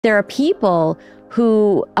There are people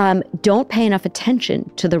who don't pay enough attention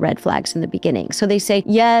to the red flags in the beginning. So they say,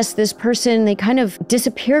 yes, this person, they kind of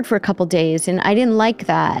disappeared for a couple days and I didn't like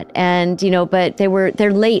that. And, but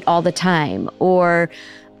they're late all the time, or,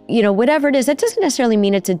 whatever it is. That doesn't necessarily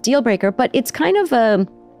mean it's a deal breaker, but it's kind of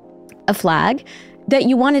a flag that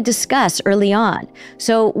you want to discuss early on.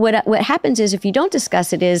 So what happens is, if you don't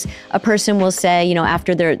discuss it, is a person will say,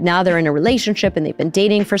 after they're in a relationship and they've been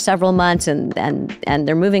dating for several months and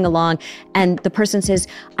they're moving along, and the person says,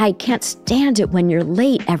 I can't stand it when you're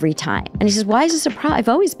late every time. And he says, why is this a problem? I've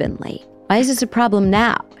always been late. Why is this a problem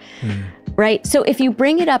now? Right? So if you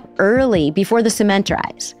bring it up early, before the cement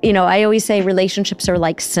dries, I always say relationships are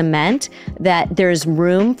like cement, that there's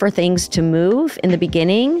room for things to move in the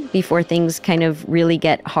beginning before things kind of really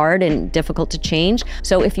get hard and difficult to change.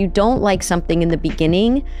 So if you don't like something in the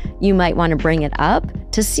beginning, you might want to bring it up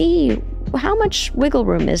to see how much wiggle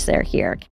room is there here.